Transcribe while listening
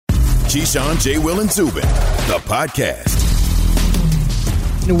Keyshawn, J. Will, and Zubin, the podcast.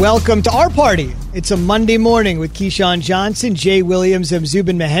 And welcome to our party. It's a Monday morning with Keyshawn Johnson, Jay Williams, and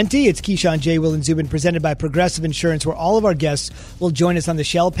Zubin Mehenti. It's Keyshawn, J. Will, and Zubin presented by Progressive Insurance, where all of our guests will join us on the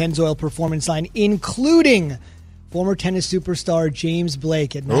Shell Pennzoil Performance Line, including former tennis superstar James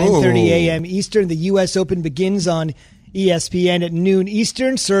Blake at 9:30 a.m. Eastern. The U.S. Open begins on ESPN at noon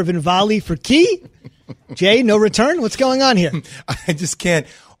Eastern. Serve and volley for Key. Jay, no return? What's going on here? I just can't.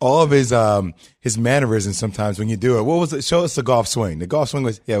 All of his mannerisms sometimes when you do it. What was it? Show us the golf swing. The golf swing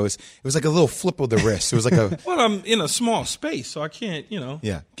was, it was like a little flip of the wrist. It was like a. Well, I'm in a small space, so I can't,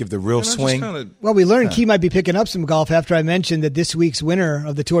 Yeah, give the real swing. Well, we learned Key might be picking up some golf after I mentioned that this week's winner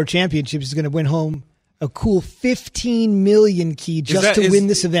of the Tour Championships is going to win home a cool $15 million, Key, just to win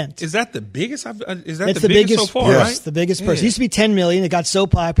this event. Is that the biggest? Is that That's the biggest so far? Yes, right? the biggest purse. It used to be $10 million. It got so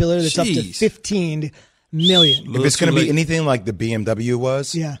popular that's up to $15 million. If it's going to be anything like the BMW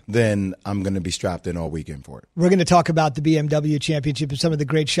was, yeah, then I'm going to be strapped in all weekend for it. We're going to talk about the BMW Championship and some of the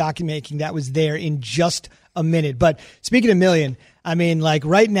great shocking making that was there in just a minute. But speaking of million, I mean, like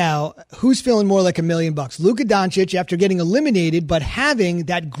right now, who's feeling more like $1 million? Luka Doncic after getting eliminated, but having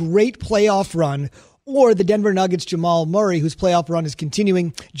that great playoff run, or the Denver Nuggets' Jamal Murray, whose playoff run is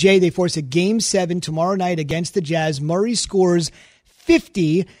continuing. Jay, they force a Game 7 tomorrow night against the Jazz. Murray scores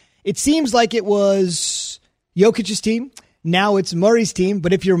 50. It seems like it was Jokic's team. Now it's Murray's team.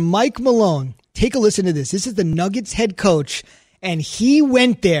 But if you're Mike Malone, take a listen to this. This is the Nuggets head coach, and he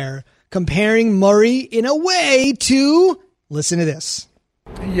went there comparing Murray in a way to, listen to this.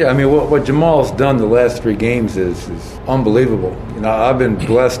 Yeah, I mean, what Jamal's done the last 3 games is unbelievable. I've been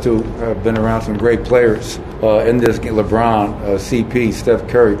blessed to have been around some great players in this game. LeBron, CP, Steph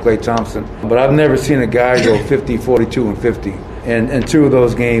Curry, Klay Thompson. But I've never seen a guy go 50, 42, and 50. And 2 of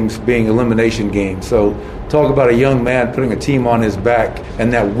those games being elimination games. So talk about a young man putting a team on his back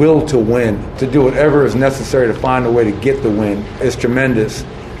and that will to win, to do whatever is necessary to find a way to get the win is tremendous.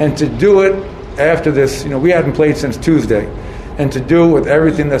 And to do it after this, we hadn't played since Tuesday. And to do it with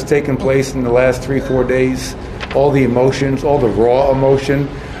everything that's taken place in the last 3-4 days, all the emotions, all the raw emotion,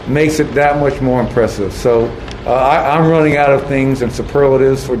 makes it that much more impressive. So I'm running out of things and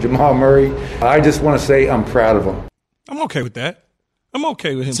superlatives for Jamal Murray. I just want to say I'm proud of him. I'm okay with that. I'm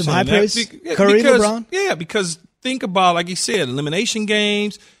okay with him some saying high that. Praise? Curry, LeBron? Yeah, because think about, like he said, elimination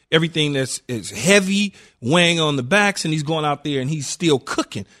games, everything is heavy, weighing on the backs, and he's going out there and he's still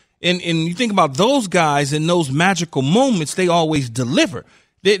cooking. And you think about those guys in those magical moments, they always deliver.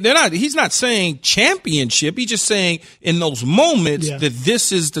 They're not. He's not saying championship. He's just saying in those moments that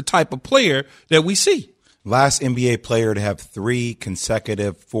this is the type of player that we see. Last NBA player to have 3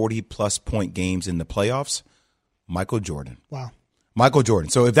 consecutive 40-plus point games in the playoffs, Michael Jordan. Wow. Michael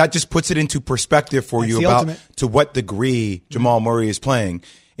Jordan. So if that just puts it into perspective for you about ultimate. To what degree Jamal Murray is playing.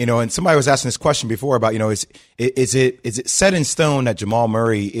 And somebody was asking this question before about, is it set in stone that Jamal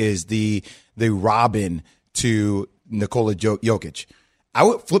Murray is the Robin to Nikola Jokic? I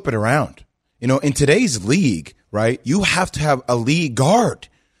would flip it around. In today's league, right, you have to have a lead guard.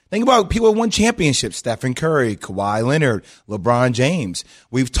 Think about people who won championships, Stephen Curry, Kawhi Leonard, LeBron James.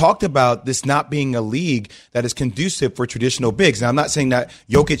 We've talked about this not being a league that is conducive for traditional bigs. Now, I'm not saying that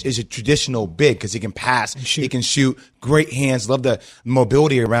Jokic is a traditional big because he can pass, he can shoot, great hands, love the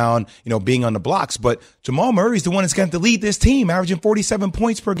mobility around, being on the blocks. But Jamal Murray's the one that's going to lead this team, averaging 47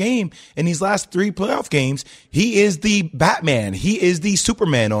 points per game in these last 3 playoff games. He is the Batman. He is the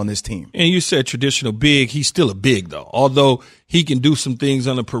Superman on this team. And you said traditional big. He's still a big, though. Although he can do some things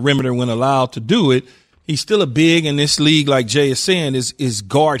on the perimeter when allowed to do it, he's still a big, and this league, like Jay is saying, is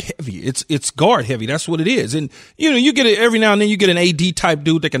guard heavy. It's guard heavy. That's what it is. And, you get it every now and then. You get an AD type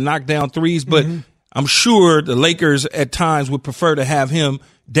dude that can knock down threes, but I'm sure the Lakers at times would prefer to have him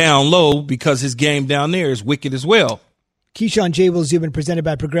down low because his game down there is wicked as well. Keyshawn, J. Will, Zubin, presented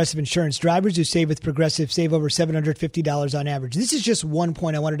by Progressive Insurance. Drivers who save with Progressive save over $750 on average. This is just one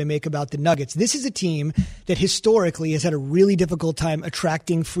point I wanted to make about the Nuggets. This is a team that historically has had a really difficult time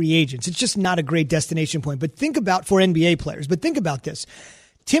attracting free agents. It's just not a great destination point. But think about for NBA players. But think about this.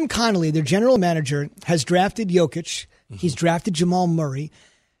 Tim Connolly, their general manager, has drafted Jokic. He's drafted Jamal Murray.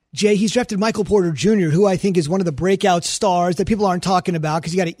 Jay, he's drafted Michael Porter Jr., who I think is one of the breakout stars that people aren't talking about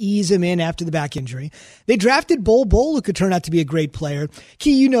because you got to ease him in after the back injury. They drafted Bol, who could turn out to be a great player.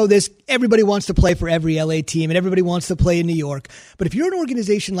 Key, you know this. Everybody wants to play for every LA team, and everybody wants to play in New York. But if you're an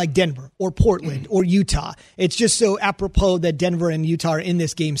organization like Denver or Portland or Utah, it's just so apropos that Denver and Utah are in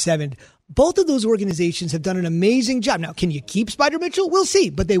this Game 7. Both of those organizations have done an amazing job. Now, can you keep Spider Mitchell? We'll see.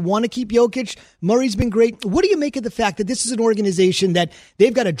 But they want to keep Jokic. Murray's been great. What do you make of the fact that this is an organization that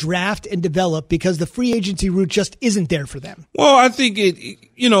they've got to draft and develop because the free agency route just isn't there for them? Well, I think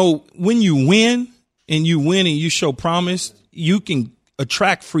when you win and you show promise, you can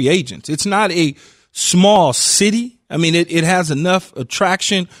attract free agents. It's not a small city. I mean, it has enough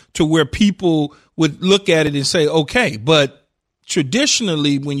attraction to where people would look at it and say, okay, but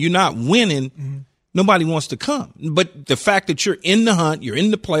traditionally, when you're not winning, nobody wants to come. But the fact that you're in the hunt, you're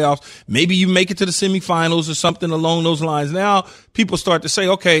in the playoffs, maybe you make it to the semifinals or something along those lines. Now people start to say,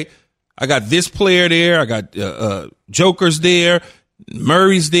 okay, I got this player there. I got Joker's there.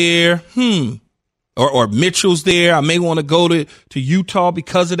 Murray's there. Or Mitchell's there. I may want to go to Utah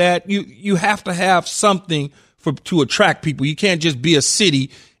because of that. You have to have something to attract people. You can't just be a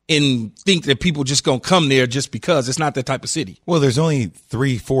city and think that people just going to come there just because. It's not that type of city. Well, there's only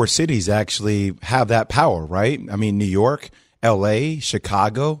 3-4 cities actually have that power, right? I mean, New York, L.A.,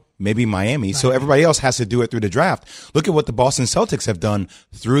 Chicago, maybe Miami. Right. So everybody else has to do it through the draft. Look at what the Boston Celtics have done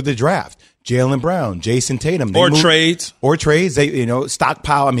through the draft. Jaylen Brown, Jason Tatum. Trades. They,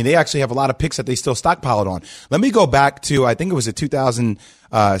 stockpile. I mean, they actually have a lot of picks that they still stockpiled on. Let me go back to, I think it was a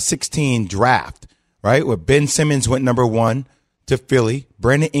 2016 draft, right? Where Ben Simmons went number 1 to Philly.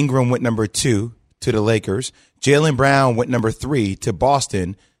 Brandon Ingram went number 2 to the Lakers. Jaylen Brown went number 3 to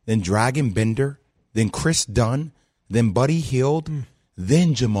Boston. Then Dragon Bender. Then Chris Dunn. Then Buddy Hield.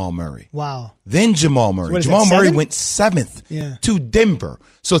 Then Jamal Murray. Wow. Then Jamal Murray. So Jamal Murray went 7th to Denver.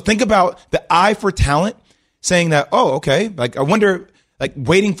 So think about the eye for talent saying that, oh, okay. Like, I wonder, like,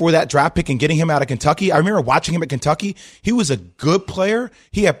 waiting for that draft pick and getting him out of Kentucky. I remember watching him at Kentucky. He was a good player.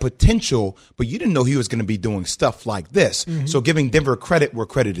 He had potential, but you didn't know he was going to be doing stuff like this. So giving Denver credit where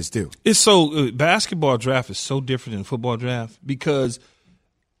credit is due. It's so basketball draft is so different than football draft because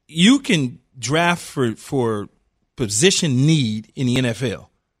you can draft for position need in the NFL,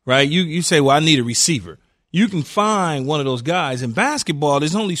 right? You say, well, I need a receiver. You can find one of those guys. In basketball,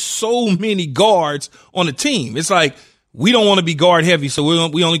 there's only so many guards on the team. It's like, we don't want to be guard heavy, so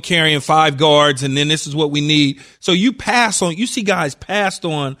we only carrying 5 guards, and then this is what we need. So you see guys passed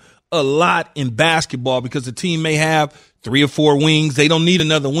on a lot in basketball because the team may have 3 or 4 wings. They don't need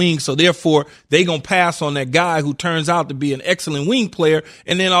another wing, so therefore they going to pass on that guy who turns out to be an excellent wing player,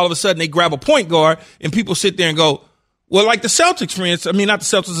 and then all of a sudden they grab a point guard, and people sit there and go, well, like the Celtics, for instance, I mean, not the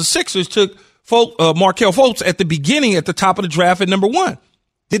Celtics, the Sixers took Markelle Fultz at the beginning, at the top of the draft at number 1.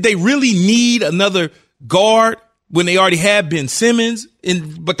 Did they really need another guard when they already had Ben Simmons,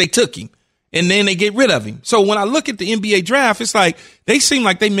 but they took him, and then they get rid of him? So when I look at the NBA draft, it's like they seem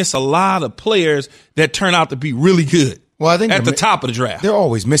like they miss a lot of players that turn out to be really good. Well, I think at the top of the draft. There are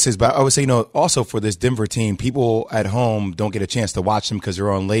always misses, but I would say, also for this Denver team, people at home don't get a chance to watch them because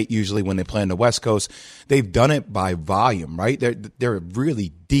they're on late usually when they play on the West Coast. They've done it by volume, right? They're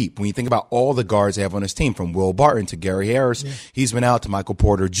really deep. When you think about all the guards they have on this team, from Will Barton to Gary Harris, he's been out, to Michael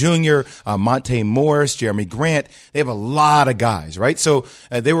Porter Jr., Monte Morris, Jeremy Grant. They have a lot of guys, right? So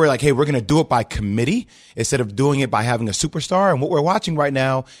they were like, hey, we're going to do it by committee instead of doing it by having a superstar. And what we're watching right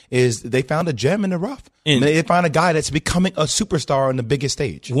now is they found a gem in the rough. And they found a guy that's becoming a superstar on the biggest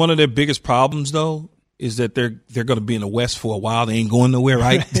stage. One of their biggest problems, though, is that they're going to be in the West for a while. They ain't going nowhere,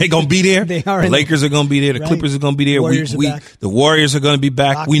 right? They're going to be there. They are. The Lakers are going to be there. The Clippers are going to be there. The Warriors are going to be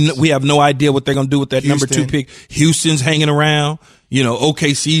back. We have no idea what they're going to do with that number 2 pick. Houston's hanging around.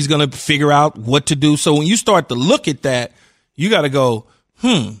 OKC's going to figure out what to do. So when you start to look at that, you got to go,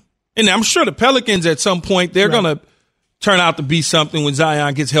 And I'm sure the Pelicans at some point, they're going to turn out to be something when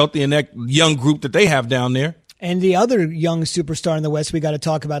Zion gets healthy and that young group that they have down there. And the other young superstar in the West we got to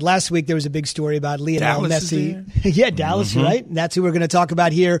talk about. Last week there was a big story about Lionel Messi. Dallas, right? That's who we're going to talk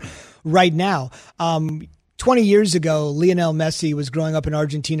about here right now. 20 years ago, Lionel Messi was growing up in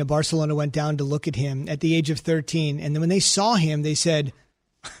Argentina. Barcelona went down to look at him at the age of 13. And then when they saw him, they said,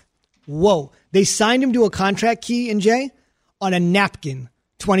 whoa. They signed him to a contract, Key and Jay, on a napkin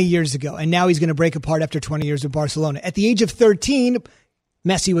 20 years ago. And now he's going to break apart after 20 years of Barcelona. At the age of 13,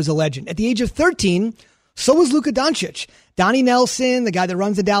 Messi was a legend. At the age of 13, so was Luka Doncic. Donnie Nelson, the guy that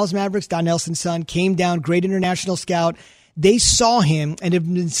runs the Dallas Mavericks, Don Nelson's son, came down, great international scout. They saw him and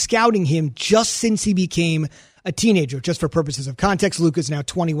have been scouting him just since he became a teenager. Just for purposes of context, Luka's now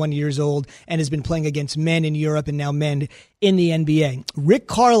 21 years old and has been playing against men in Europe and now men in the NBA. Rick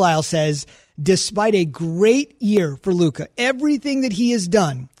Carlisle says, despite a great year for Luka, everything that he has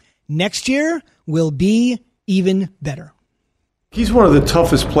done, next year will be even better. He's one of the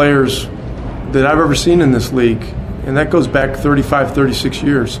toughest players that I've ever seen in this league, and that goes back 35, 36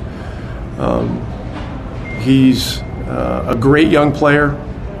 years. He's a great young player.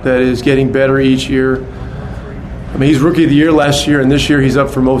 that is getting better each year. I mean, he's Rookie of the Year last year, and this year he's up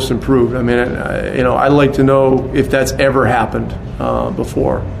for Most Improved. I mean, I'd like to know if that's ever happened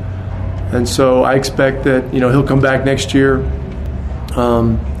before. And so I expect that, he'll come back next year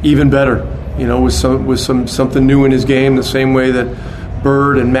even better, with something new in his game, the same way that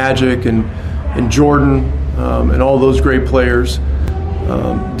Bird and Magic and Jordan and all those great players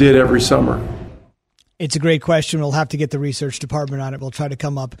did every summer. It's a great question. We'll have to get the research department on it. We'll try to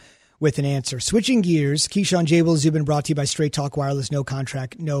come up with an answer. Switching gears, Keyshawn J. Will Zubin brought to you by Straight Talk Wireless, no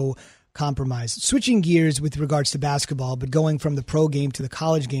contract, no compromise. Switching gears with regards to basketball, but going from the pro game to the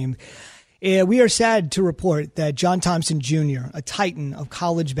college game, we are sad to report that John Thompson Jr., a titan of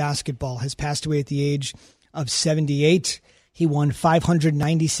college basketball, has passed away at the age of 78. He won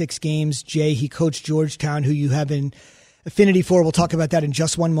 596 games. Jay, he coached Georgetown, who you have an affinity for. We'll talk about that in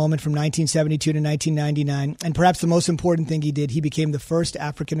just one moment, from 1972 to 1999. And perhaps the most important thing he did, he became the first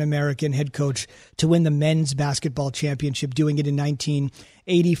African-American head coach to win the men's basketball championship, doing it in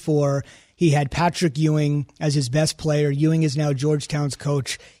 1984. He had Patrick Ewing as his best player. Ewing is now Georgetown's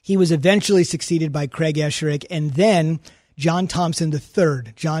coach. He was eventually succeeded by Craig Esherick, and then John Thompson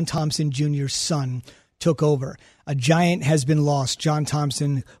III, John Thompson Jr.'s son, took over. A giant has been lost. John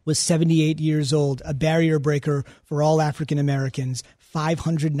Thompson was 78 years old, a barrier breaker for all African Americans,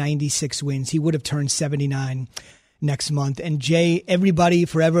 596 wins. He would have turned 79 next month. And Jay, everybody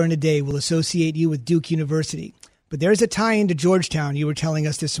forever and a day will associate you with Duke University. But there's a tie into Georgetown you were telling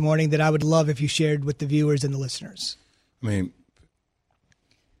us this morning that I would love if you shared with the viewers and the listeners. I mean,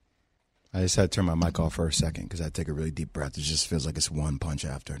 I just had to turn my mic off for a second because I take a really deep breath. It just feels like it's one punch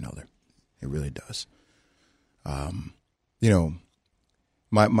after another. It really does.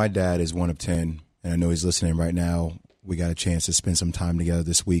 My dad is one of 10, and I know he's listening right now. We got a chance to spend some time together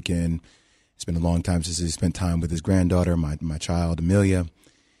this weekend. It's been a long time since he spent time with his granddaughter, my child, Amelia.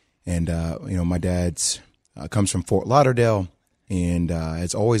 And, my dad's comes from Fort Lauderdale, and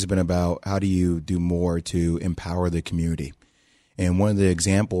it's always been about how do you do more to empower the community. And one of the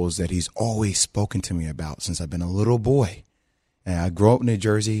examples that he's always spoken to me about since I've been a little boy, and I grew up in New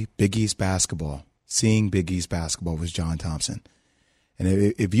Jersey, Big East basketball. Seeing Big East basketball was John Thompson. And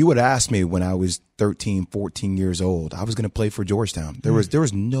if you would ask me when I was 13, 14 years old, I was going to play for Georgetown. There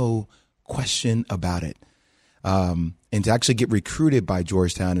was no question about it. And to actually get recruited by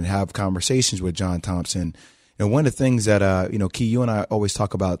Georgetown and have conversations with John Thompson, one of the things that, Key, you and I always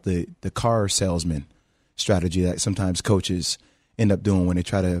talk about the car salesman strategy that sometimes coaches end up doing when they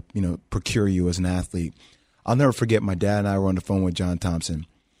try to, procure you as an athlete. I'll never forget my dad and I were on the phone with John Thompson.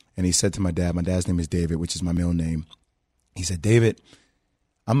 And he said to my dad's name is David, which is my middle name. He said, David,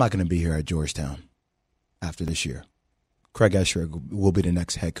 I'm not going to be here at Georgetown after this year. Craig Esherick will be the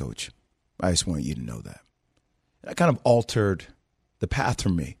next head coach. I just want you to know that. That kind of altered the path for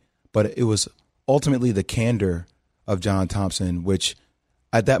me. But it was ultimately the candor of John Thompson, which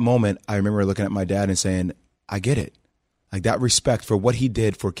at that moment, I remember looking at my dad and saying, I get it. Like that respect for what he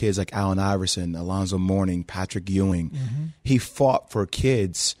did for kids like Allen Iverson, Alonzo Mourning, Patrick Ewing. Mm-hmm. He fought for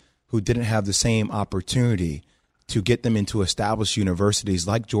kids who didn't have the same opportunity to get them into established universities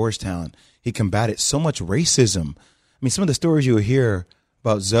like Georgetown. He combated so much racism. I mean, some of the stories you hear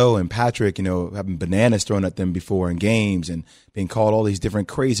about Zoe and Patrick, having bananas thrown at them before in games and being called all these different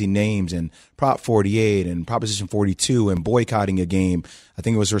crazy names and Prop 48 and Proposition 42 and boycotting a game. I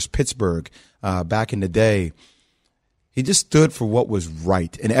think it was versus Pittsburgh back in the day. He just stood for what was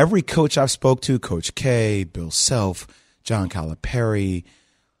right. And every coach I've spoke to, Coach K, Bill Self, John Calipari,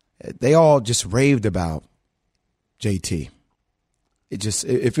 they all just raved about JT.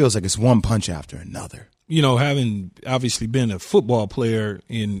 It feels like it's one punch after another. Having obviously been a football player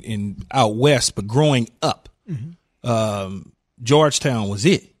in out west, but growing up, Georgetown was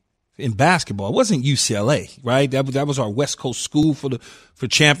it in basketball. It wasn't UCLA, right? That was our West Coast school for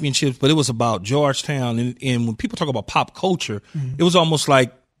championships, but it was about Georgetown. And when people talk about pop culture, it was almost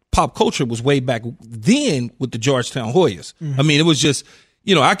like pop culture was way back then with the Georgetown Hoyas. I mean, it was just,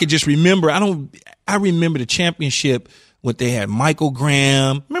 I could just remember. I remember the championship when they had Michael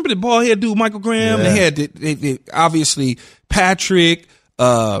Graham. Remember the ball head dude, Michael Graham? Yeah. They had they obviously Patrick,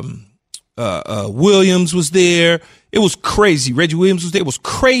 Williams was there. It was crazy. Reggie Williams was there. It was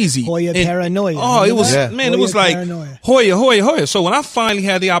crazy. Hoya paranoia. Oh, it was, man, it was like Hoya. So when I finally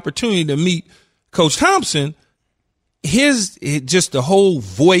had the opportunity to meet Coach Thompson, just the whole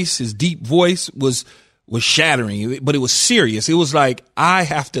voice, his deep voice was shattering, but it was serious. It was like, I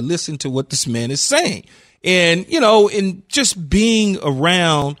have to listen to what this man is saying. And, and just being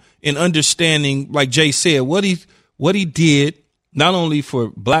around and understanding, like Jay said, what he did, not only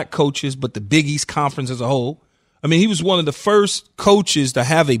for black coaches, but the Big East Conference as a whole, I mean, he was one of the first coaches to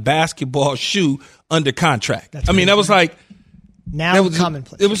have a basketball shoe under contract. That was like now that was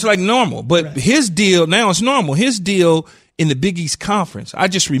commonplace. It was like normal, but his deal now it's normal. His deal in the Big East Conference, I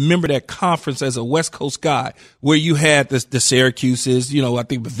just remember that conference as a West Coast guy where you had the Syracuses, I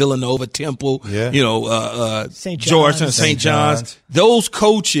think Villanova, Temple, Georgetown, St. John's. Those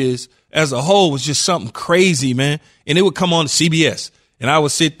coaches as a whole was just something crazy, man. And it would come on to CBS, and I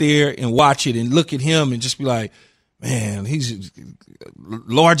would sit there and watch it and look at him and just be like, man, he's a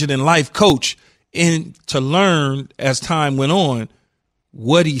larger than life coach. And to learn as time went on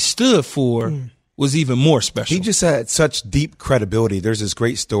what he stood for was even more special. He just had such deep credibility. There's this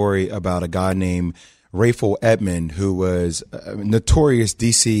great story about a guy named Rayful Edmond, who was a notorious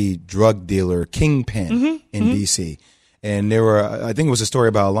D.C. drug dealer, kingpin in D.C. And I think it was a story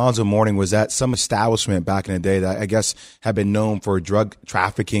about Alonzo Mourning was at some establishment back in the day that I guess had been known for drug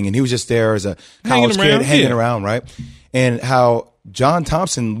trafficking. And he was just there as a college kid hanging around, right? And how John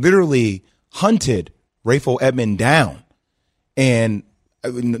Thompson literally hunted Rayful Edmond down. And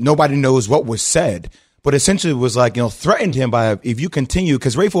nobody knows what was said, but essentially it was like, threatened him by, if you continue,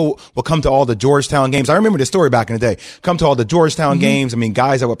 because Rayful will come to all the Georgetown games. I remember the story back in the day. Come to all the Georgetown games. I mean,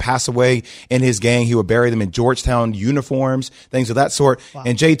 guys that would pass away in his gang, he would bury them in Georgetown uniforms, things of that sort. Wow.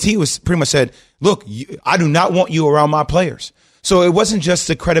 And JT was pretty much said, look, I do not want you around my players. So it wasn't just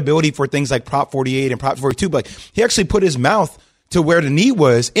the credibility for things like Prop 48 and Prop 42, but he actually put his mouth to where the need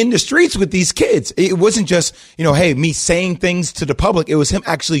was in the streets with these kids. It wasn't just, hey, me saying things to the public. It was him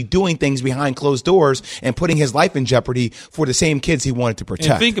actually doing things behind closed doors and putting his life in jeopardy for the same kids he wanted to protect.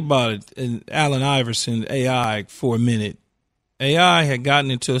 And think about it, and Allen Iverson, AI, for a minute. AI had gotten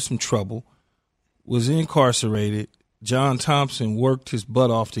into some trouble, was incarcerated. John Thompson worked his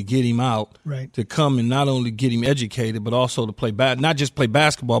butt off to get him out, to come and not only get him educated, but also to play not just play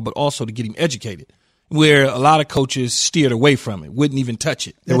basketball, but also to get him educated. Where a lot of coaches steered away from it, wouldn't even touch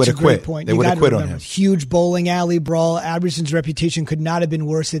it. They would have quit. They would have quit on him. Huge bowling alley brawl. Iverson's reputation could not have been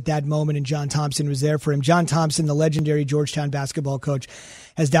worse at that moment, and John Thompson was there for him. John Thompson, the legendary Georgetown basketball coach,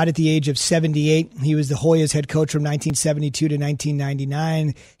 has died at the age of 78. He was the Hoyas head coach from 1972 to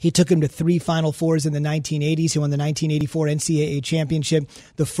 1999. He took him to 3 Final Fours in the 1980s. He won the 1984 NCAA championship,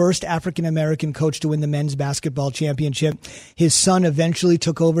 the first African-American coach to win the men's basketball championship. His son eventually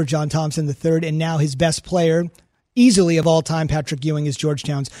took over, John Thompson III, and now his best player, easily of all time, Patrick Ewing, is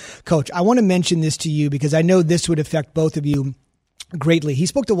Georgetown's coach. I want to mention this to you because I know this would affect both of you greatly. He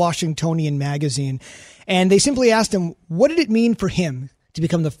spoke to Washingtonian magazine, and they simply asked him, what did it mean for him to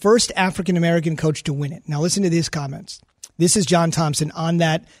become the first African-American coach to win it? Now listen to these comments. This is John Thompson on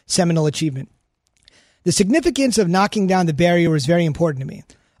that seminal achievement. The significance of knocking down the barrier was very important to me.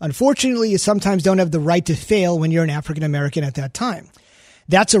 Unfortunately, you sometimes don't have the right to fail when you're an African-American at that time.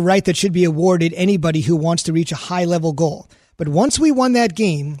 That's a right that should be awarded anybody who wants to reach a high-level goal. But once we won that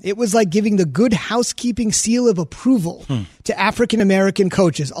game, it was like giving the good housekeeping seal of approval to African-American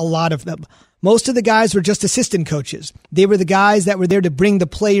coaches, a lot of them. Most of the guys were just assistant coaches. They were the guys that were there to bring the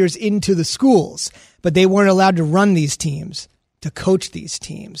players into the schools, but they weren't allowed to run these teams, to coach these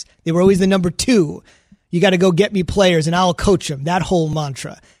teams. They were always the number 2. You got to go get me players and I'll coach them. That whole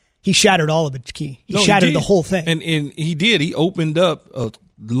mantra. He shattered all of it, Key. He shattered the whole thing. And he did. He opened up a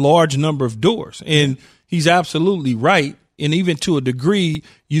large number of doors. And he's absolutely right. And even to a degree,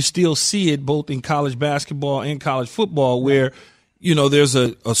 you still see it both in college basketball and college football where, there's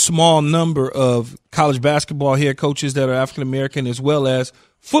a small number of college basketball head coaches that are African-American as well as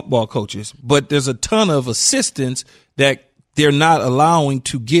football coaches. But there's a ton of assistants that they're not allowing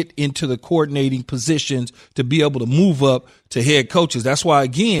to get into the coordinating positions to be able to move up to head coaches. That's why,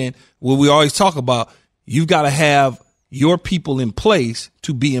 again, what we always talk about, you've got to have your people in place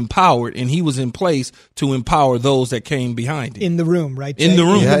to be empowered, and he was in place to empower those that came behind him. In the room, right? In the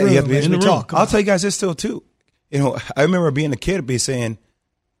room. In the room. I'll tell you guys this still, too. I remember being a kid be saying,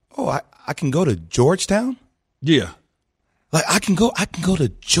 I can go to Georgetown? Yeah. Like, I can go to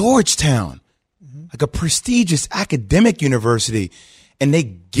Georgetown, like a prestigious academic university, and they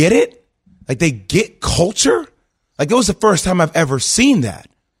get it? Like, they get culture? Like, that was the first time I've ever seen that.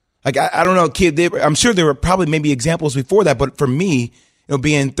 Like, I don't know, kid. I'm sure there were probably maybe examples before that, but for me,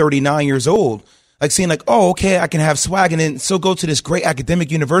 being 39 years old, like seeing like, okay, I can have swag and then still go to this great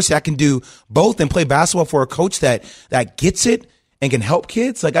academic university. I can do both and play basketball for a coach that gets it and can help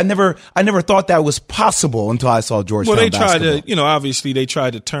kids. Like I never thought that was possible until I saw Georgetown. Well, they basketball. tried to, obviously they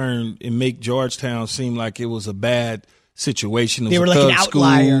tried to turn and make Georgetown seem like it was a bad situation. They were like an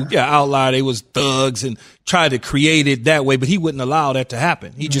outlier. School. Yeah, outlier. They was thugs and tried to create it that way, but he wouldn't allow that to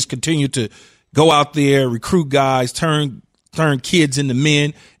happen. He just continued to go out there, recruit guys, turn turn kids into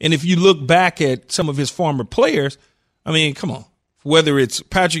men. And if you look back at some of his former players, I mean, come on, whether it's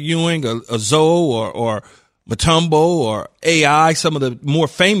Patrick Ewing or Zoe or Mutombo or AI, some of the more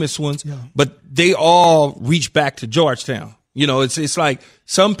famous ones, but they all reach back to Georgetown. You know, it's like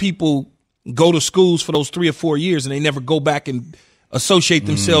some people go to schools for those 3 or 4 years and they never go back and associate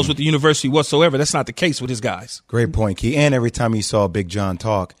themselves with the university whatsoever. That's not the case with his guys. Great point, Key. And every time you saw Big John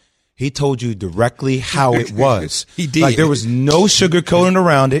talk, he told you directly how it was. He did. Like there was no sugarcoating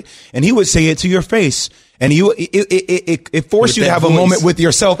around it, and he would say it to your face. And it forced you to have a moment with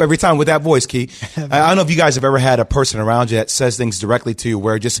yourself every time with that voice, Key. I don't know if you guys have ever had a person around you that says things directly to you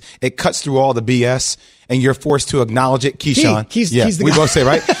where it cuts through all the BS and you're forced to acknowledge it. Keyshawn. He's the we guy. both say,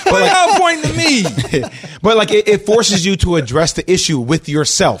 right? But like, y'all pointing to me. But like it forces you to address the issue with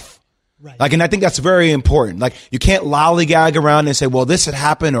yourself. Right. Like, and I think that's very important. Like, you can't lollygag around and say, well, this had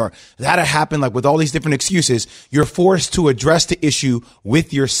happened or that had happened, like with all these different excuses. You're forced to address the issue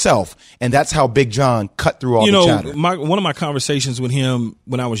with yourself. And that's how Big John cut through all the chatter. One of my conversations with him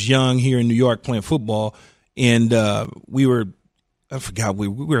when I was young here in New York playing football, and we were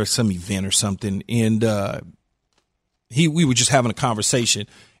at some event or something, and we were just having a conversation.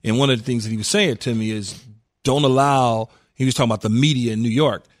 And one of the things that he was saying to me is, he was talking about the media in New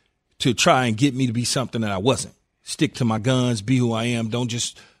York, to try and get me to be something that I wasn't. Stick to my guns, be who I am. Don't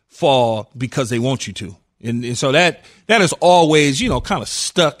just fall because they want you to. And so that is always, kind of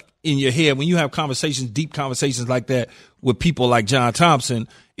stuck in your head when you have conversations, deep conversations like that with people like John Thompson.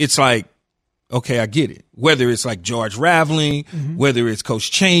 It's like, okay, I get it. Whether it's like George Raveling, whether it's Coach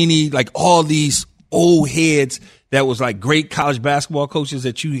Chaney, like all these old heads that was like great college basketball coaches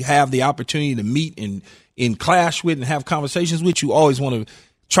that you have the opportunity to meet and clash with and have conversations with, you always want to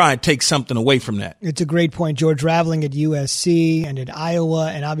try and take something away from that. It's a great point. George Raveling at USC and at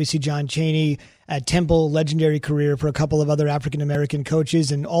Iowa, and obviously John Chaney at Temple, legendary career for a couple of other African-American coaches,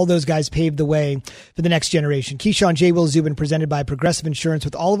 and all those guys paved the way for the next generation. Keyshawn, J. Will, Zubin, presented by Progressive Insurance,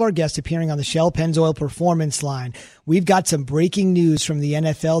 with all of our guests appearing on the Shell Pennzoil Performance Line. We've got some breaking news from the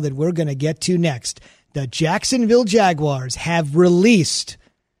NFL that we're going to get to next. The Jacksonville Jaguars have released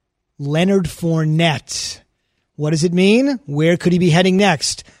Leonard Fournette. What does it mean? Where could he be heading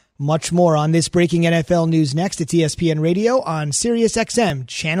next? Much more on this breaking NFL news next. It's ESPN Radio on Sirius XM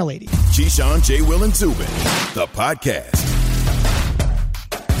Channel 80. Keyshawn, J. Will, and Zubin, the podcast.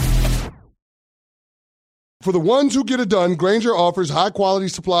 For the ones who get it done, Grainger offers high-quality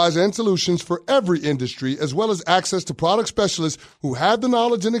supplies and solutions for every industry, as well as access to product specialists who have the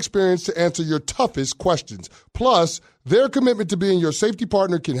knowledge and experience to answer your toughest questions. Plus, their commitment to being your safety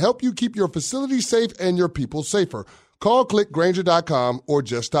partner can help you keep your facility safe and your people safer. Call, click Grainger.com, or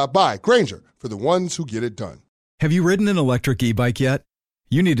just stop by. Grainger, for the ones who get it done. Have you ridden an electric e-bike yet?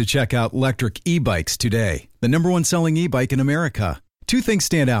 You need to check out Electric E-Bikes today, the #1 selling e-bike in America. Two things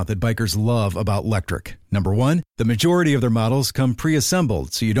stand out that bikers love about Electric. Number one, the majority of their models come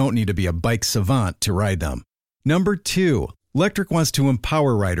pre-assembled, so you don't need to be a bike savant to ride them. Number two, Electric wants to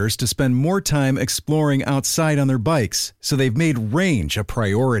empower riders to spend more time exploring outside on their bikes, so they've made range a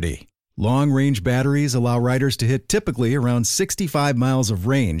priority. Long-range batteries allow riders to hit typically around 65 miles of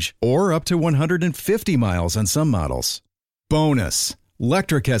range, or up to 150 miles on some models. Bonus,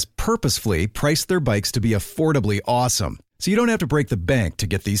 Electric has purposefully priced their bikes to be affordably awesome, so you don't have to break the bank to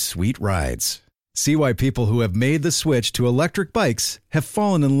get these sweet rides. See why people who have made the switch to electric bikes have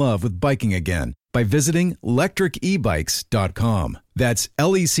fallen in love with biking again by visiting electricebikes.com. That's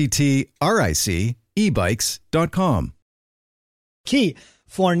LECTRIC ebikes.com. Key,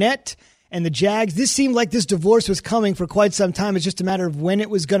 Fournette and the Jags. This seemed like this divorce was coming for quite some time. It's just a matter of when it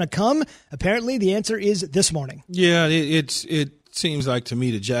was going to come. Apparently, the answer is this morning. Yeah, it seems like to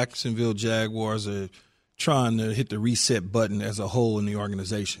me the Jacksonville Jaguars are trying to hit the reset button as a whole in the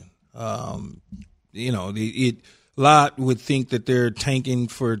organization. A lot would think that they're tanking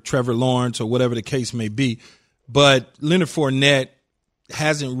for Trevor Lawrence or whatever the case may be, but Leonard Fournette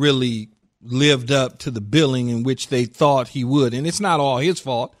hasn't really lived up to the billing in which they thought he would, and it's not all his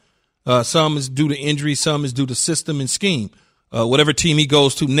fault. Some is due to injury, some is due to system and scheme. Whatever team he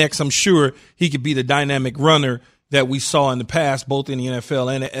goes to next, I'm sure he could be the dynamic runner that we saw in the past, both in the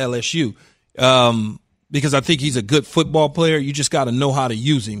NFL and at LSU. Because I think he's a good football player. You just got to know how to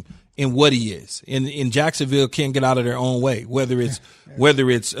use him and what he is. And Jacksonville can't get out of their own way, whether it's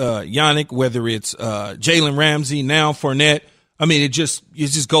Yannick, whether it's Jalen Ramsey, now Fournette. I mean, it just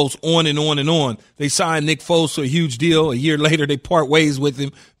goes on and on and on. They signed Nick Foles to a huge deal. A year later, they part ways with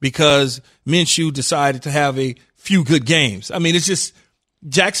him because Minshew decided to have a few good games. I mean, it's just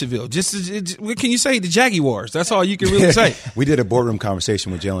Jacksonville. What can you say? The Jaguars. That's all you can really say. We did a boardroom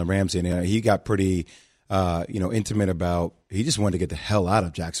conversation with Jalen Ramsey, and he got pretty intimate about he just wanted to get the hell out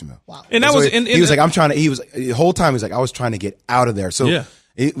of Jacksonville. Wow. And that was, he was like, the whole time he was like, I was trying to get out of there. So yeah.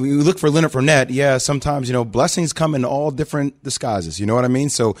 We look for Leonard Fournette. Yeah, sometimes, blessings come in all different disguises. You know what I mean?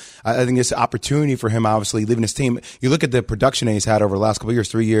 So I think it's an opportunity for him, obviously, leaving his team. You look at the production that he's had over the last couple of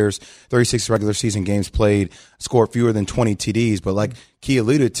years, 3 years, 36 regular season games played, scored fewer than 20 TDs. But like Key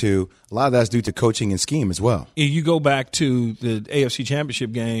alluded to, a lot of that's due to coaching and scheme as well. You go back to the AFC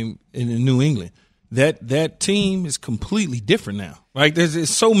Championship game in New England. That team is completely different now. Right? There's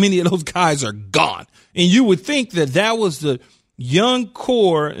so many of those guys are gone. And you would think that was the young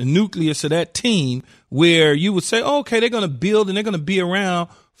core nucleus of that team where you would say, okay, they're going to build and they're going to be around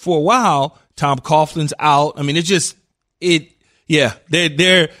for a while. Tom Coughlin's out. I mean, they're going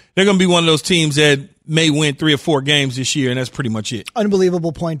to be one of those teams that may win 3 or 4 games this year, and that's pretty much it.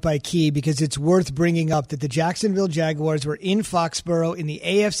 Unbelievable point by Key, because it's worth bringing up that the Jacksonville Jaguars were in Foxborough in the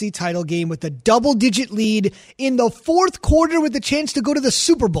AFC title game with a double-digit lead in the fourth quarter with the chance to go to the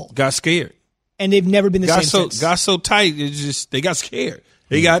Super Bowl. Got scared. And they've never been the same since. Got so tight, they got scared.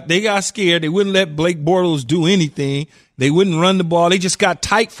 They got scared. They wouldn't let Blake Bortles do anything. They wouldn't run the ball. They just got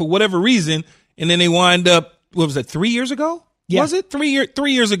tight for whatever reason, and then they wind up. What was that? 3 years ago? Yeah. Was it 3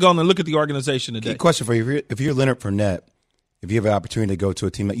 years ago? And then look at the organization today. Question for you: if you're Leonard Fournette, if you have an opportunity to go to a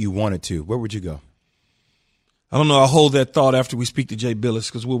team that you wanted to, where would you go? I don't know. I'll hold that thought after we speak to Jay Bilas,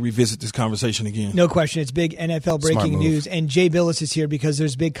 because we'll revisit this conversation again. No question. It's big NFL breaking news. And Jay Bilas is here because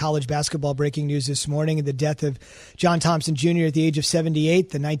there's big college basketball breaking news this morning. The death of John Thompson Jr. at the age of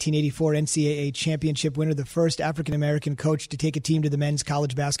 78, the 1984 NCAA championship winner, the first African-American coach to take a team to the men's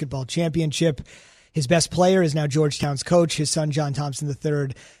college basketball championship. His best player is now Georgetown's coach. His son, John Thompson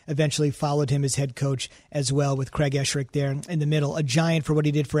III, eventually followed him as head coach as well, with Craig Esherick there in the middle. A giant for what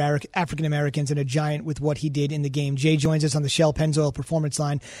he did for African Americans and a giant with what he did in the game. Jay joins us on the Shell Pennzoil Performance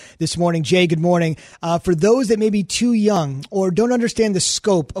Line this morning. Jay, good morning. For those that may be too young or don't understand the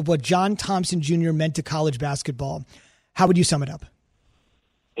scope of what John Thompson Jr. meant to college basketball, how would you sum it up?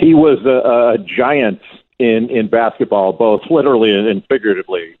 He was a giant in basketball, both literally and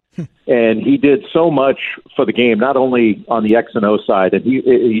figuratively. And he did so much for the game, not only on the X and O side, and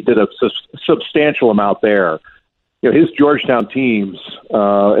he did a substantial amount there. His Georgetown teams,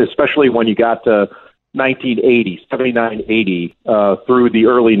 especially when you got to 1980, 79, 80, through the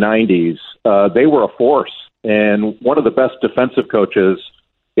early 90s, they were a force and one of the best defensive coaches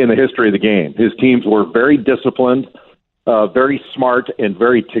in the history of the game. His teams were very disciplined, very smart, and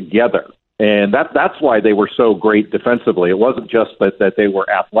very together. And that's why they were so great defensively. It wasn't just that they were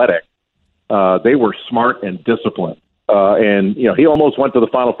athletic. They were smart and disciplined. And he almost went to the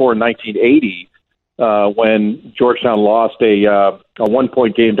Final Four in 1980 when Georgetown lost a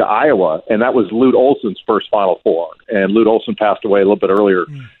 1-point game to Iowa, and that was Lute Olson's first Final Four. And Lute Olson passed away a little bit earlier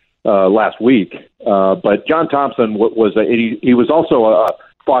last week. But John Thompson he was also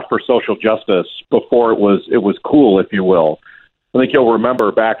fought for social justice before it was cool, if you will. I think you'll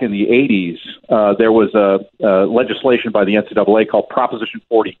remember back in the 80s, there was a legislation by the NCAA called Proposition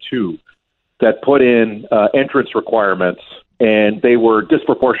 42 that put in entrance requirements, and they were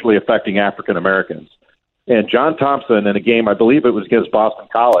disproportionately affecting African Americans. And John Thompson, in a game, I believe it was against Boston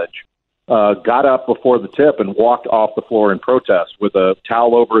College, got up before the tip and walked off the floor in protest with a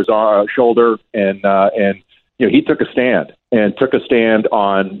towel over his shoulder, and he took a stand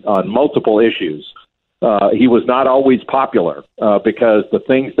on multiple issues. He was not always popular because the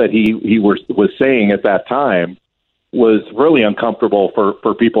things that he was saying at that time was really uncomfortable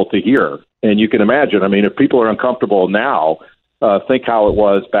for people to hear. And you can imagine, if people are uncomfortable now, think how it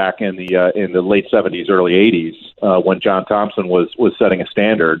was back in the late 70s, early 80s when John Thompson was setting a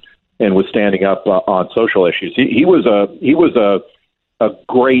standard and was standing up on social issues. He was a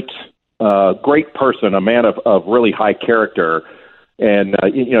great person, a man of really high character. And,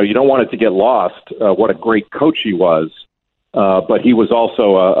 you don't want it to get lost what a great coach he was, but he was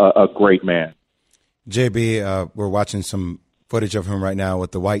also a great man. JB, we're watching some footage of him right now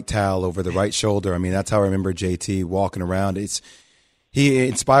with the white towel over the right shoulder. That's how I remember JT walking around. He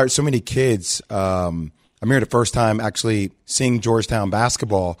inspired so many kids. I remember the first time actually seeing Georgetown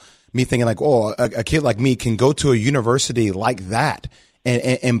basketball, me thinking like, a kid like me can go to a university like that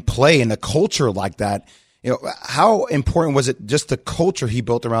and play in a culture like that. How important was it, just the culture he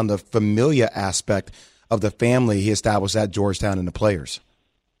built around the familia aspect of the family he established at Georgetown and the players?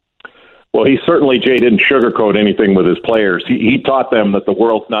 Well, Jay didn't sugarcoat anything with his players. He taught them that the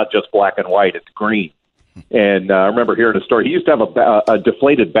world's not just black and white, it's green. And I remember hearing a story. He used to have a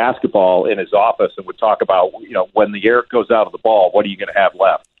deflated basketball in his office and would talk about, when the air goes out of the ball, what are you going to have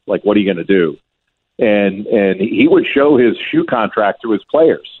left? Like, what are you going to do? And he would show his shoe contract to his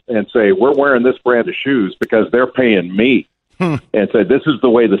players and say, we're wearing this brand of shoes because they're paying me. and said, this is the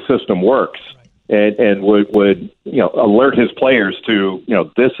way the system works. And would alert his players to,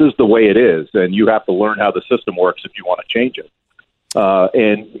 this is the way it is, and you have to learn how the system works if you want to change it.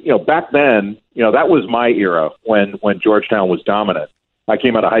 And back then, that was my era when Georgetown was dominant. I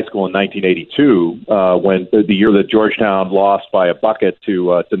came out of high school in 1982, when the year that Georgetown lost by a bucket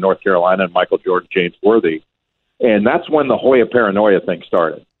to North Carolina and Michael Jordan, James Worthy, and that's when the Hoya paranoia thing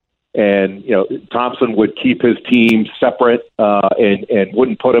started. And Thompson would keep his team separate and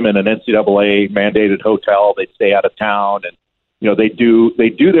wouldn't put them in an NCAA mandated hotel. They'd stay out of town, and they do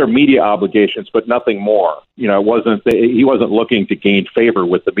their media obligations, but nothing more. He wasn't looking to gain favor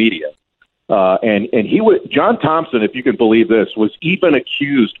with the media. And John Thompson, if you can believe this, was even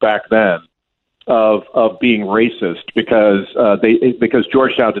accused back then of being racist because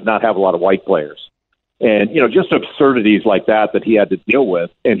Georgetown did not have a lot of white players. And, just absurdities like that he had to deal with.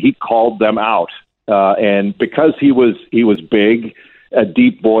 And he called them out. And because he was big, a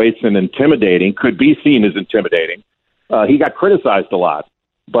deep voice, and intimidating, could be seen as intimidating, he got criticized a lot.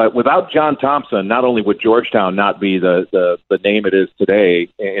 But without John Thompson, not only would Georgetown not be the name it is today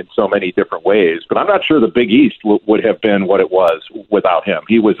in so many different ways, but I'm not sure the Big East would have been what it was without him.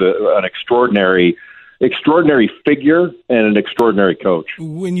 He was an extraordinary figure and an extraordinary coach.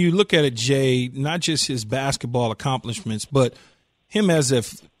 When you look at it, Jay, not just his basketball accomplishments, but him as a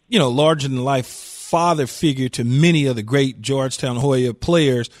larger-than-life father figure to many of the great Georgetown Hoya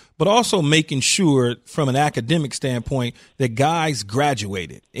players, but also making sure from an academic standpoint that guys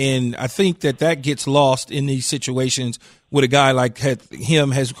graduated. And I think that gets lost in these situations with a guy like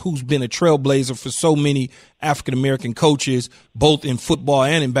him who's been a trailblazer for so many African-American coaches, both in football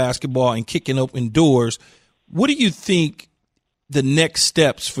and in basketball, and kicking open doors. What do you think the next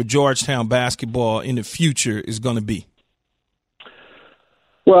steps for Georgetown basketball in the future is going to be?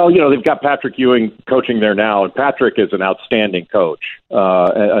 Well, they've got Patrick Ewing coaching there now, and Patrick is an outstanding coach.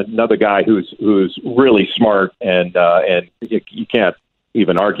 Another guy who's really smart, and you can't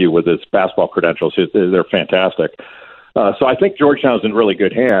even argue with his basketball credentials. They're fantastic. So I think Georgetown's in really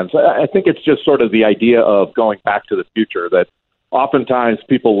good hands. I think it's just sort of the idea of going back to the future, that oftentimes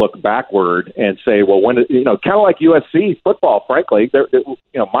people look backward and say, well, when kind of like USC football, frankly,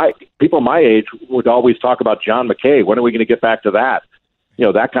 people my age would always talk about John McKay. When are we going to get back to that?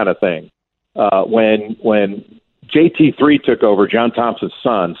 That kind of thing. When JT3 took over, John Thompson's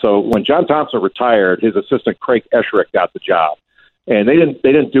son. So when John Thompson retired, his assistant Craig Esherick got the job, and they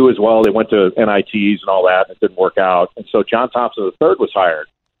didn't do as well. They went to NITs and all that, and it didn't work out. And so John Thompson III was hired,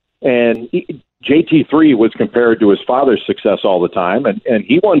 and JT3 was compared to his father's success all the time, and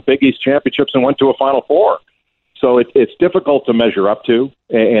he won Big East championships and went to a Final Four. So it's difficult to measure up to,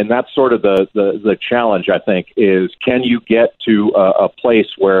 and that's sort of the challenge, I think, is can you get to a place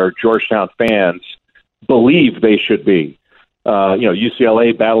where Georgetown fans believe they should be?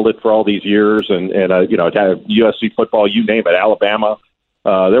 UCLA battled it for all these years, and USC football, you name it, Alabama.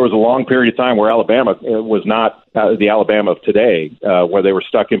 There was a long period of time where Alabama was not the Alabama of today, where they were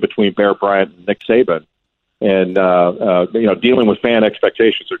stuck in between Bear Bryant and Nick Saban. And, dealing with fan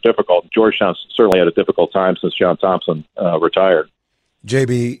expectations are difficult. Georgetown certainly had a difficult time since John Thompson retired.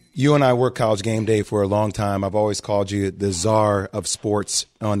 JB, you and I worked College Game Day for a long time. I've always called you the czar of sports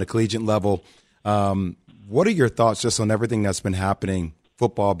on the collegiate level. What are your thoughts just on everything that's been happening,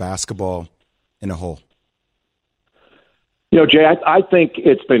 football, basketball, in a whole? Jay, I think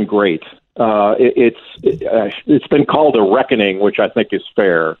it's been great. It's been called a reckoning, which I think is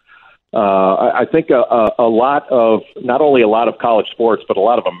fair. I think a lot of, not only a lot of college sports, but a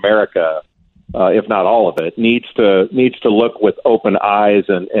lot of America, if not all of it, needs to look with open eyes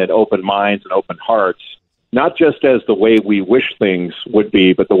and open minds and open hearts, not just as the way we wish things would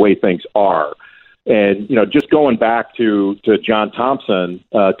be, but the way things are. And, just going back to John Thompson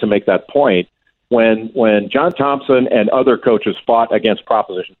to make that point, when John Thompson and other coaches fought against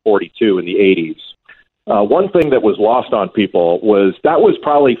Proposition 42 in the 80s, one thing that was lost on people was that was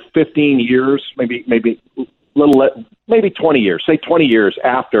probably 15 years, maybe 20 years, say 20 years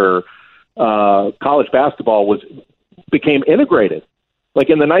after college basketball became integrated. Like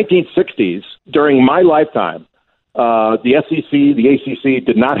in the 1960s, during my lifetime, the SEC, the ACC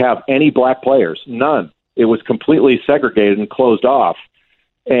did not have any black players, none. It was completely segregated and closed off.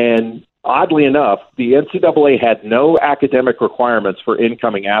 And oddly enough, the NCAA had no academic requirements for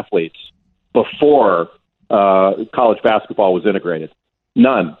incoming athletes before college basketball was integrated.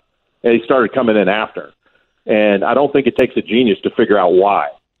 None. And they started coming in after. And I don't think it takes a genius to figure out why.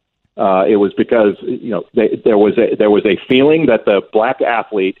 It was because there was a feeling that the black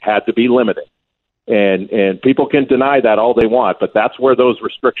athlete had to be limited. And people can deny that all they want, but that's where those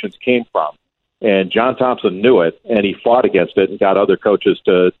restrictions came from. And John Thompson knew it, and he fought against it and got other coaches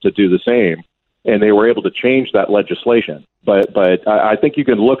to do the same. And they were able to change that legislation. But I think you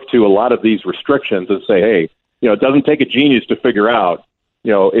can look to a lot of these restrictions and say, hey, it doesn't take a genius to figure out,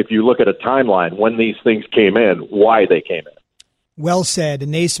 if you look at a timeline when these things came in, why they came in. Well said. A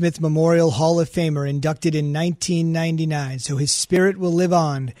Naismith Memorial Hall of Famer inducted in 1999, so his spirit will live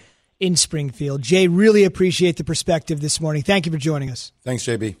on in Springfield. Jay, really appreciate the perspective this morning. Thank you for joining us. Thanks,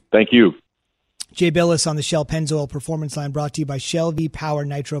 JB. Thank you. Jay Bilas on the Shell Pennzoil Performance Line, brought to you by Shell V-Power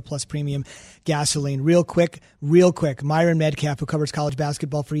Nitro Plus Premium Gasoline. Real quick, Myron Medcalf, who covers college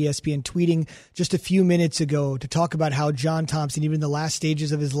basketball for ESPN, tweeting just a few minutes ago to talk about how John Thompson, even in the last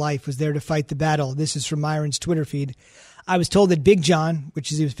stages of his life, was there to fight the battle. This is from Myron's Twitter feed. I was told that Big John,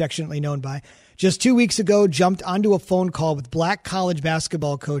 which is affectionately known by, just 2 weeks ago jumped onto a phone call with black college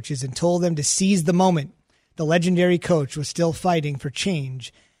basketball coaches and told them to seize the moment. The legendary coach was still fighting for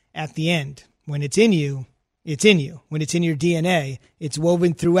change at the end. When it's in you, it's in you. When it's in your DNA, it's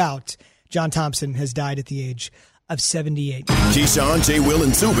woven throughout. John Thompson has died at the age of 78. Keyshawn, J. Will,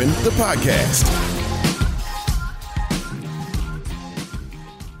 and Zubin, the podcast.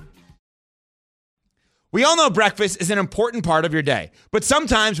 We all know breakfast is an important part of your day, but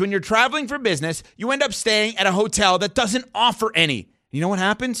sometimes when you're traveling for business, you end up staying at a hotel that doesn't offer any. You know what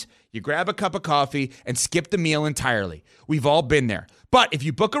happens? You grab a cup of coffee and skip the meal entirely. We've all been there. But if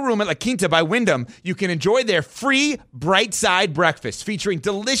you book a room at La Quinta by Wyndham, you can enjoy their free Bright Side breakfast featuring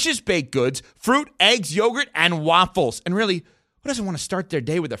delicious baked goods, fruit, eggs, yogurt, and waffles. And really, who doesn't want to start their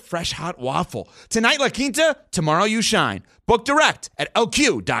day with a fresh, hot waffle? Tonight, La Quinta, tomorrow you shine. Book direct at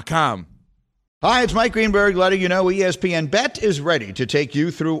lq.com. Hi, it's Mike Greenberg letting you know ESPN Bet is ready to take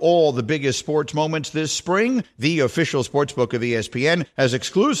you through all the biggest sports moments this spring. The official sportsbook of ESPN has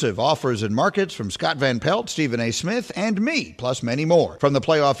exclusive offers and markets from Scott Van Pelt, Stephen A. Smith, and me, plus many more. From the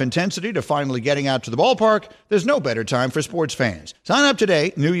playoff intensity to finally getting out to the ballpark, there's no better time for sports fans. Sign up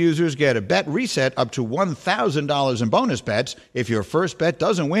today. New users get a bet reset up to $1,000 in bonus bets if your first bet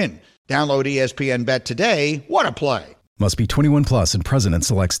doesn't win. Download ESPN Bet today. What a play. Must be 21 plus and present in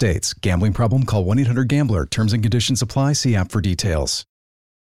select states. Gambling problem? Call 1-800-GAMBLER. Terms and conditions apply. See app for details.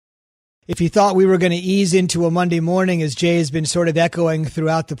 If you thought we were going to ease into a Monday morning, as Jay has been sort of echoing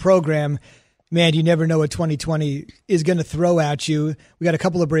throughout the program, man, you never know what 2020 is going to throw at you. We got a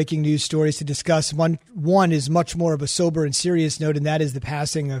couple of breaking news stories to discuss. One is much more of a sober and serious note, and that is the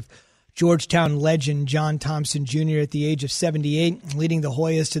passing of Georgetown legend John Thompson Jr. at the age of 78, leading the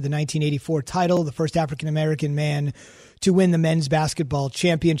Hoyas to the 1984 title, the first African-American man to win the men's basketball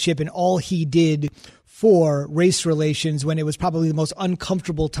championship, and all he did for race relations when it was probably the most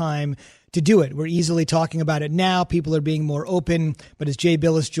uncomfortable time to do it. We're easily talking about it now. People are being more open. But as Jay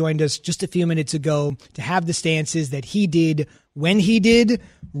Bilas joined us just a few minutes ago, to have the stances that he did when he did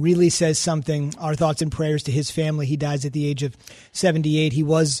really says something. Our thoughts and prayers to his family. He dies at the age of 78. He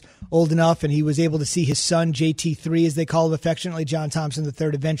was old enough, and he was able to see his son, JT3, as they call him affectionately, John Thompson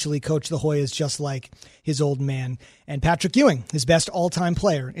III, eventually coach the Hoyas just like his old man. And Patrick Ewing, his best all-time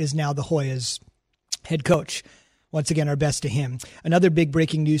player, is now the Hoyas head coach. Once again, our best to him. Another big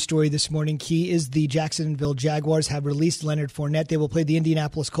breaking news story this morning, Key, is the Jacksonville Jaguars have released Leonard Fournette. They will play the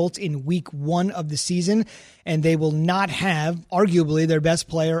Indianapolis Colts in week 1 of the season, and they will not have, arguably, their best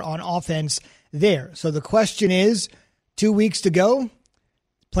player on offense there. So the question is, 2 weeks to go.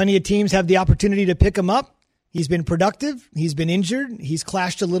 Plenty of teams have the opportunity to pick him up. He's been productive. He's been injured. He's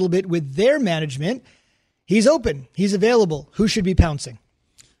clashed a little bit with their management. He's open. He's available. Who should be pouncing?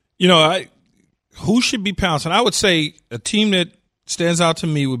 Who should be pouncing? I would say a team that stands out to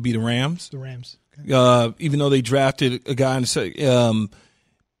me would be the Rams. The Rams. Okay. Even though they drafted a guy in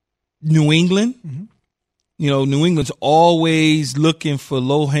New England. Mm-hmm. New England's always looking for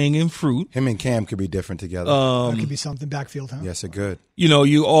low-hanging fruit. Him and Cam could be different together. That could be something backfield, huh? Yes, it could.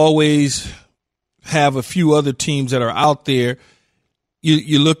 You always have a few other teams that are out there.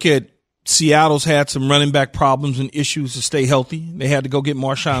 You look at Seattle's had some running back problems and issues to stay healthy. They had to go get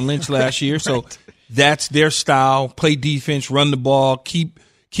Marshawn Lynch last year, so that's their style. Play defense, run the ball, keep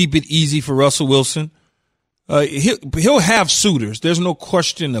it easy for Russell Wilson. He'll have suitors. There's no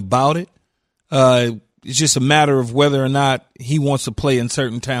question about it. It's just a matter of whether or not he wants to play in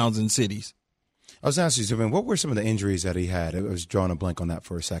certain towns and cities. I was asking you, Zubin, what were some of the injuries that he had? I was drawing a blank on that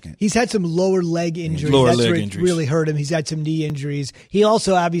for a second. He's had some lower leg injuries. That's where it really hurt him. He's had some knee injuries. He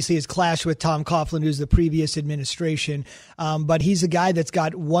also obviously has clashed with Tom Coughlin, who's the previous administration. But he's a guy that's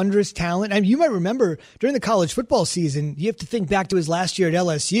got wondrous talent. And you might remember during the college football season, you have to think back to his last year at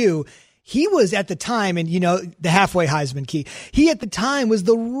LSU. He was at the time, and the halfway Heisman key. He at the time was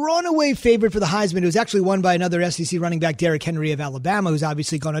the runaway favorite for the Heisman. It was actually won by another SEC running back, Derrick Henry of Alabama, who's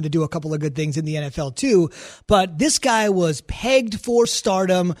obviously gone on to do a couple of good things in the NFL too. But this guy was pegged for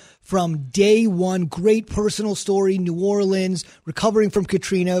stardom from day one. Great personal story, New Orleans, recovering from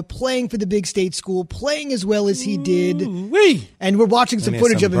Katrina, playing for the big state school, playing as well as he did. Ooh-wee. And we're watching some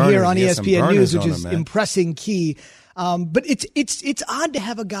footage of him here on ESPN News, which is impressing key. But it's odd to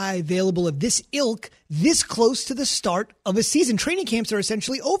have a guy available of this ilk this close to the start of a season. Training camps are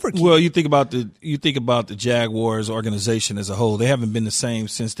essentially over. Well, you think about the Jaguars organization as a whole. They haven't been the same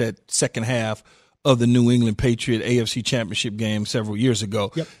since that second half of the New England Patriot AFC Championship game several years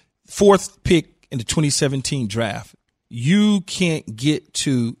ago. Yep. 4th pick in the 2017 draft. You can't get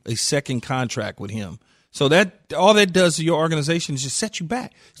to a second contract with him. So that all that does to your organization is just set you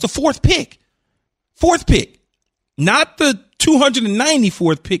back. It's the 4th pick. 4th pick. Not the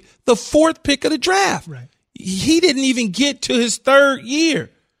 294th pick, the 4th pick of the draft. Right. He didn't even get to his 3rd year.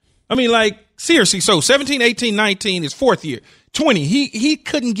 I mean, like, seriously. So 17, 18, 19, his 4th year. 20, he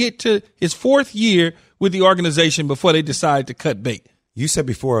couldn't get to his 4th year with the organization before they decided to cut bait. You said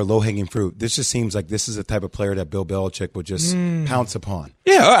before, low-hanging fruit. This just seems like this is the type of player that Bill Belichick would just pounce upon.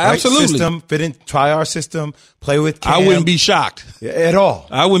 Yeah, absolutely. Right? System, fit in, try our system, play with Cam. I wouldn't be shocked. At all.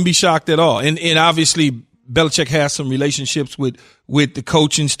 I wouldn't be shocked at all. And obviously, Belichick has some relationships with the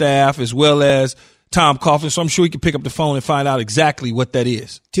coaching staff as well as Tom Coughlin, so I'm sure he can pick up the phone and find out exactly what that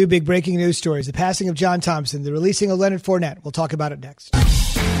is. 2 big breaking news stories. The passing of John Thompson, the releasing of Leonard Fournette. We'll talk about it next.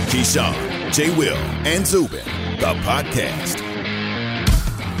 Keyshawn, J. Will, and Zubin, the podcast.